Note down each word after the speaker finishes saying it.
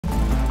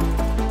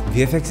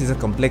VFX is a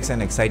complex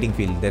and exciting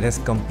field that has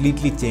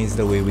completely changed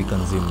the way we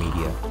consume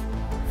media.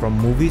 From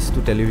movies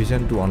to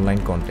television to online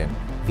content,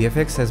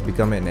 VFX has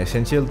become an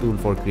essential tool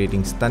for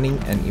creating stunning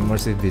and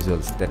immersive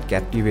visuals that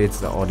captivates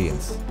the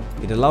audience.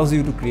 It allows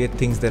you to create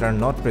things that are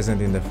not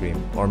present in the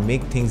frame or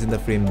make things in the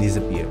frame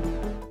disappear.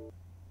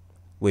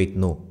 Wait,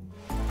 no.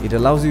 It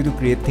allows you to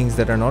create things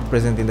that are not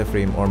present in the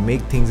frame or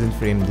make things in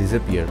frame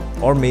disappear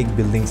or make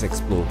buildings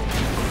explode.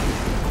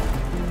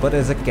 But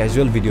as a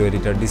casual video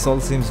editor, this all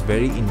seems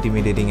very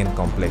intimidating and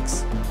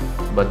complex.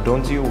 But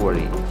don't you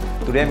worry.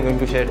 Today I'm going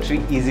to share 3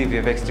 easy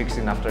VFX tricks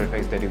in After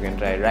Effects that you can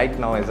try right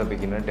now as a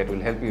beginner that will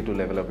help you to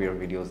level up your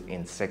videos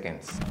in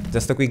seconds.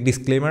 Just a quick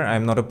disclaimer, I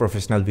am not a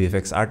professional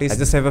VFX artist. I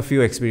just have a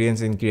few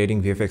experience in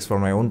creating VFX for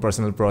my own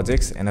personal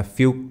projects and a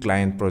few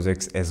client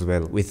projects as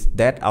well. With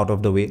that out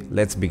of the way,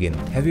 let's begin.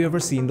 Have you ever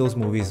seen those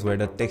movies where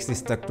the text is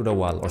stuck to the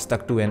wall or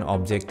stuck to an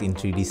object in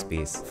 3D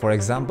space? For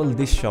example,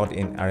 this shot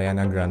in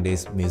Ariana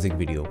Grande's music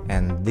video,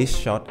 and this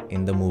shot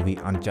in the movie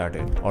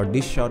Uncharted, or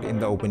this shot in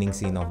the opening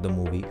scene of the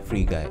movie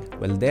Free Guy.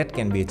 Well, that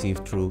can be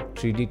achieved through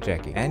 3D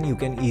tracking, and you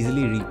can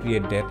easily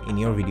recreate that in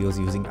your videos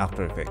using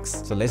After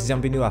Effects. So let's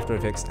jump into After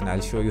Effects and I'll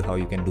show you how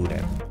you can do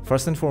that.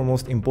 First and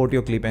foremost, import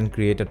your clip and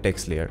create a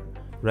text layer.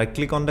 Right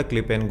click on the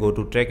clip and go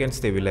to Track and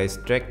Stabilize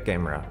Track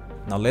Camera.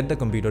 Now let the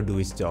computer do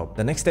its job.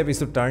 The next step is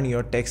to turn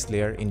your text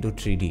layer into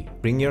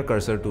 3D. Bring your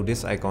cursor to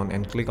this icon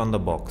and click on the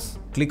box.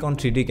 Click on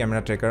 3D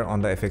camera tracker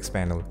on the FX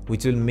panel,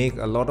 which will make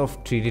a lot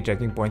of 3D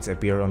tracking points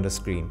appear on the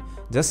screen.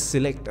 Just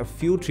select a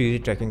few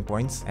 3D tracking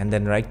points and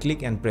then right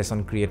click and press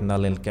on create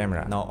null in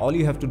camera. Now all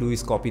you have to do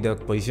is copy the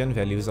position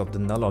values of the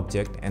null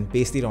object and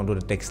paste it onto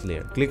the text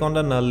layer. Click on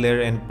the null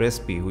layer and press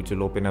P, which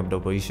will open up the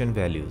position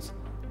values.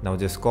 Now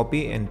just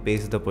copy and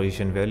paste the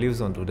position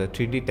values onto the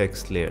 3D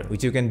text layer,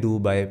 which you can do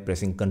by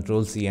pressing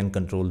Ctrl C and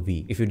Ctrl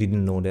V if you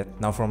didn't know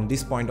that. Now from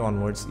this point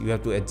onwards, you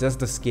have to adjust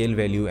the scale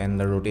value and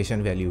the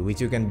rotation value,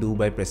 which you can do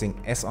by pressing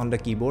S on the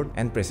keyboard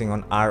and pressing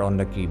on R on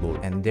the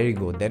keyboard. And there you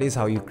go, that is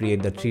how you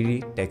create the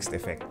 3D text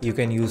effect. You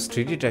can use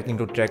 3D tracking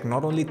to track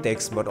not only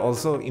text but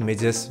also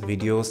images,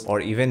 videos, or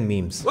even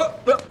memes.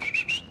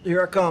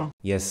 Here I come.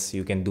 Yes,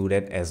 you can do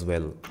that as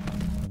well.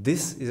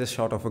 This is a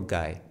shot of a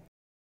guy.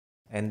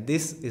 And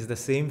this is the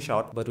same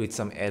shot but with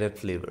some added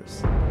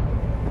flavors.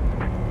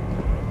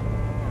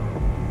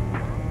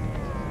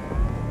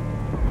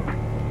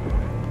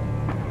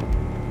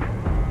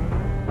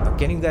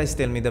 Can you guys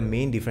tell me the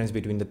main difference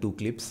between the two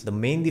clips? The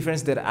main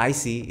difference that I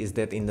see is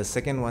that in the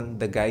second one,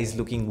 the guy is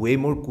looking way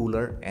more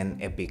cooler and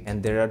epic.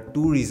 And there are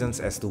 2 reasons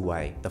as to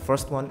why. The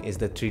first one is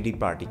the 3D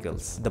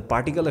particles. The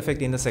particle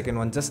effect in the second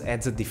one just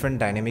adds a different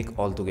dynamic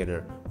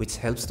altogether, which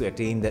helps to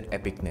attain that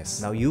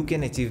epicness. Now you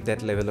can achieve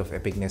that level of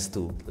epicness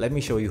too. Let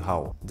me show you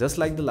how. Just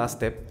like the last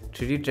step,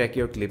 3D track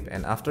your clip,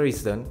 and after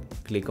it's done,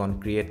 click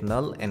on create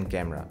null and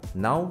camera.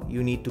 Now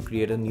you need to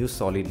create a new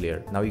solid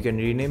layer. Now you can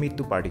rename it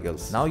to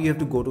particles. Now you have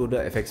to go to the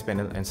FX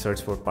panel and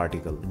search for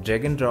particle.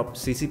 Drag and drop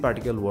CC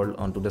particle world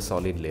onto the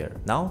solid layer.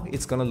 Now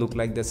it's gonna look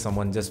like that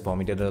someone just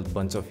vomited a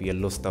bunch of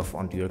yellow stuff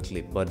onto your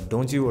clip. But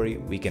don't you worry,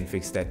 we can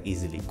fix that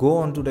easily. Go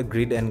onto the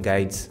grid and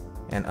guides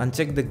and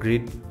uncheck the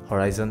grid,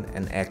 horizon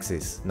and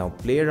axis. Now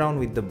play around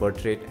with the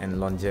birth rate and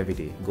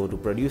longevity. Go to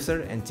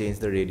producer and change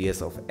the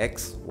radius of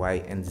X,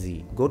 Y and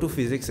Z. Go to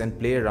physics and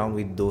play around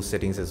with those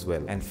settings as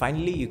well. And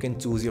finally you can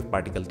choose your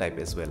particle type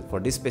as well. For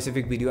this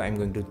specific video I'm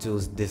going to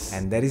choose this,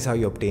 and that is how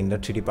you obtain the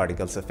 3D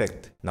particles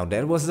effect. Now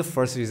that was the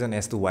first reason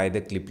as to why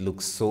the clip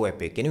looks so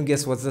epic. Can you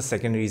guess what's the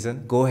second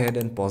reason? Go ahead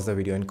and pause the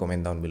video and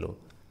comment down below.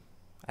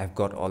 I've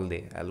got all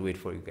day. I'll wait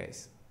for you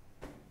guys.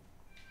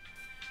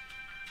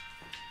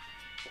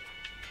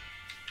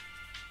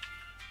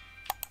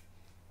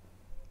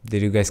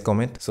 Did you guys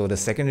comment? So the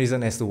second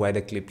reason as to why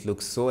the clip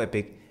looks so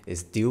epic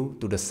is due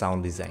to the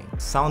sound design.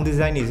 Sound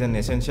design is an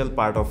essential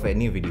part of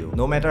any video.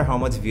 No matter how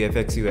much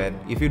VFX you add,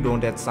 if you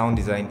don't add sound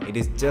design, it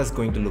is just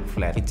going to look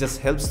flat. It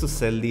just helps to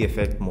sell the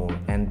effect more,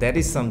 and that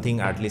is something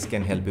Artlist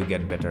can help you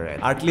get better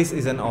at. Artlist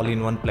is an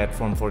all-in-one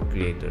platform for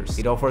creators.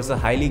 It offers a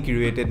highly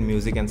curated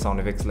music and sound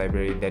effects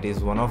library that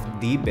is one of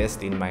the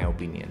best in my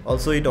opinion.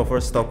 Also, it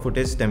offers stock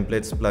footage,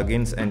 templates,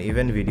 plugins, and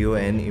even video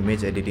and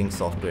image editing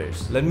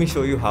softwares. Let me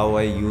show you how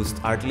I used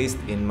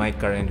Artlist in my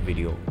current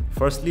video.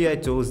 Firstly, I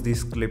chose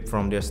this clip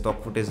from their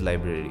stock footage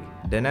library.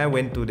 Then I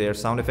went to their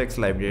sound effects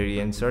library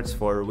and searched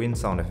for wind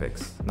sound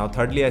effects. Now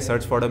thirdly, I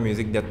searched for the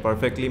music that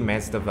perfectly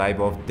matched the vibe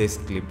of this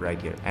clip right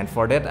here. And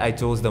for that, I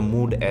chose the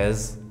mood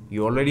as,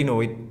 you already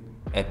know it,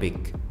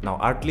 epic. Now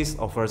Artlist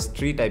offers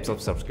 3 types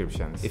of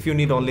subscriptions. If you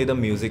need only the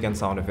music and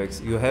sound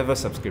effects, you have a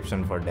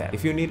subscription for that.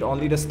 If you need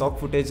only the stock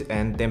footage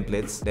and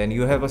templates, then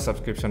you have a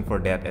subscription for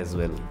that as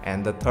well.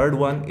 And the third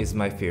one is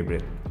my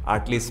favorite,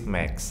 Artlist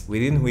Max,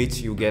 within which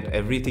you get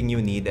everything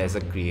you need as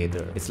a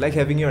creator. It's like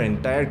having your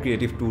entire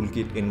creative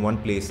toolkit in one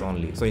place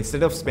only. So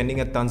instead of spending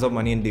a tons of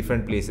money in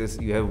different places,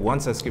 you have one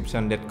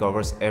subscription that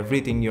covers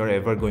everything you're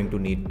ever going to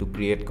need to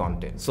create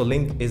content. So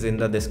link is in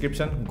the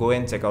description. Go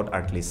and check out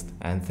Artlist.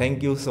 And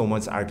thank you so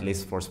much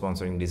Artlist for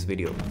sponsoring this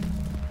video.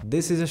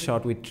 This is a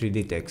shot with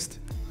 3D text,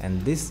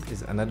 and this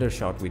is another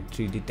shot with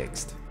 3D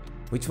text.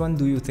 Which one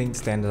do you think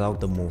stands out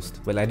the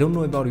most? Well, I don't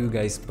know about you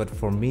guys, but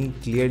for me,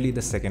 clearly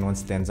the second one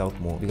stands out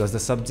more because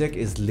the subject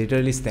is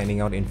literally standing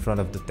out in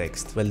front of the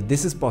text. Well,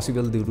 this is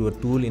possible due to a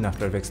tool in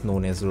After Effects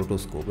known as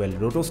rotoscope. Well,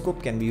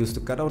 rotoscope can be used to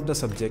cut out the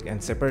subject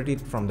and separate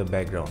it from the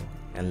background.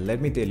 And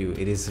let me tell you,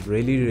 it is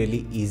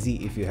really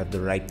easy if you have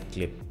the right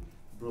clip.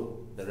 Bro,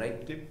 the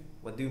right clip?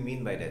 What do you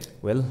mean by that?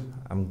 Well,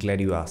 I'm glad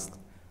you asked.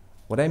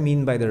 What I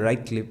mean by the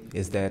right clip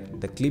is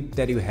that the clip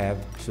that you have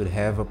should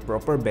have a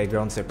proper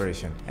background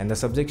separation and the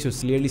subject should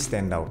clearly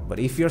stand out. But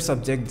if your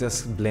subject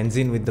just blends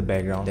in with the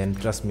background, then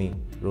trust me,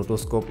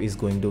 rotoscope is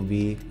going to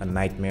be a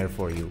nightmare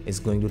for you. It's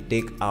going to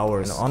take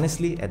hours. And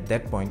honestly, at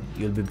that point,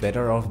 you'll be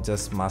better off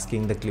just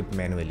masking the clip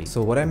manually.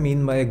 So what I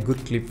mean by a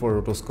good clip for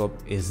rotoscope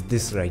is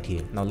this right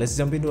here. Now let's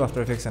jump into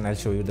After Effects and I'll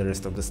show you the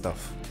rest of the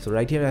stuff. So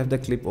right here I have the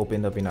clip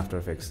opened up in After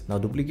Effects. Now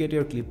duplicate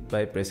your clip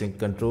by pressing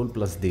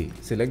Ctrl+D.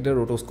 Select the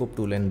rotoscope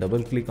tool and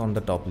double click on the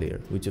top layer,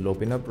 which will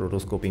open up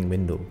rotoscoping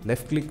window.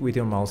 Left click with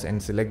your mouse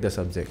and select the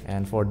subject,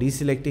 and for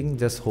deselecting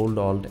just hold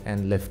Alt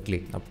and left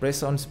click. Now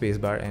press on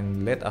spacebar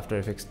and let After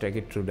Effects track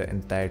it through the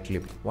entire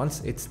clip.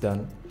 Once it's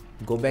done,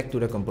 go back to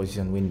the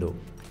composition window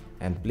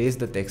and place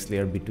the text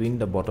layer between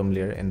the bottom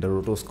layer and the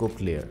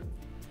rotoscope layer,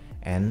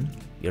 and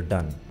you're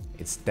done.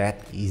 It's that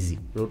easy.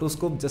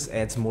 Rotoscope just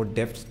adds more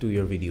depth to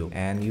your video,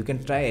 and you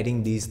can try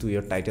adding these to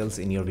your titles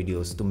in your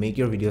videos to make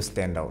your videos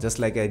stand out, just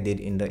like I did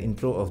in the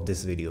intro of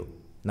this video.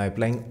 Now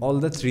applying all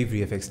the 3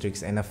 VFX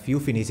tricks and a few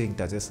finishing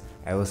touches,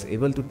 I was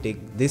able to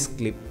take this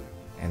clip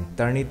and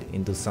turn it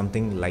into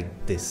something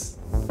like this.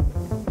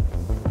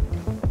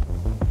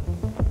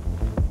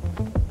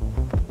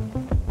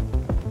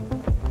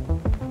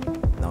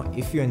 Now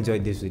if you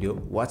enjoyed this video,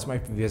 watch my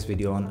previous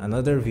video on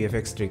another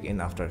VFX trick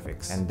in After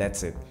Effects. And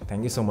that's it.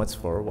 Thank you so much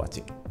for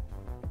watching.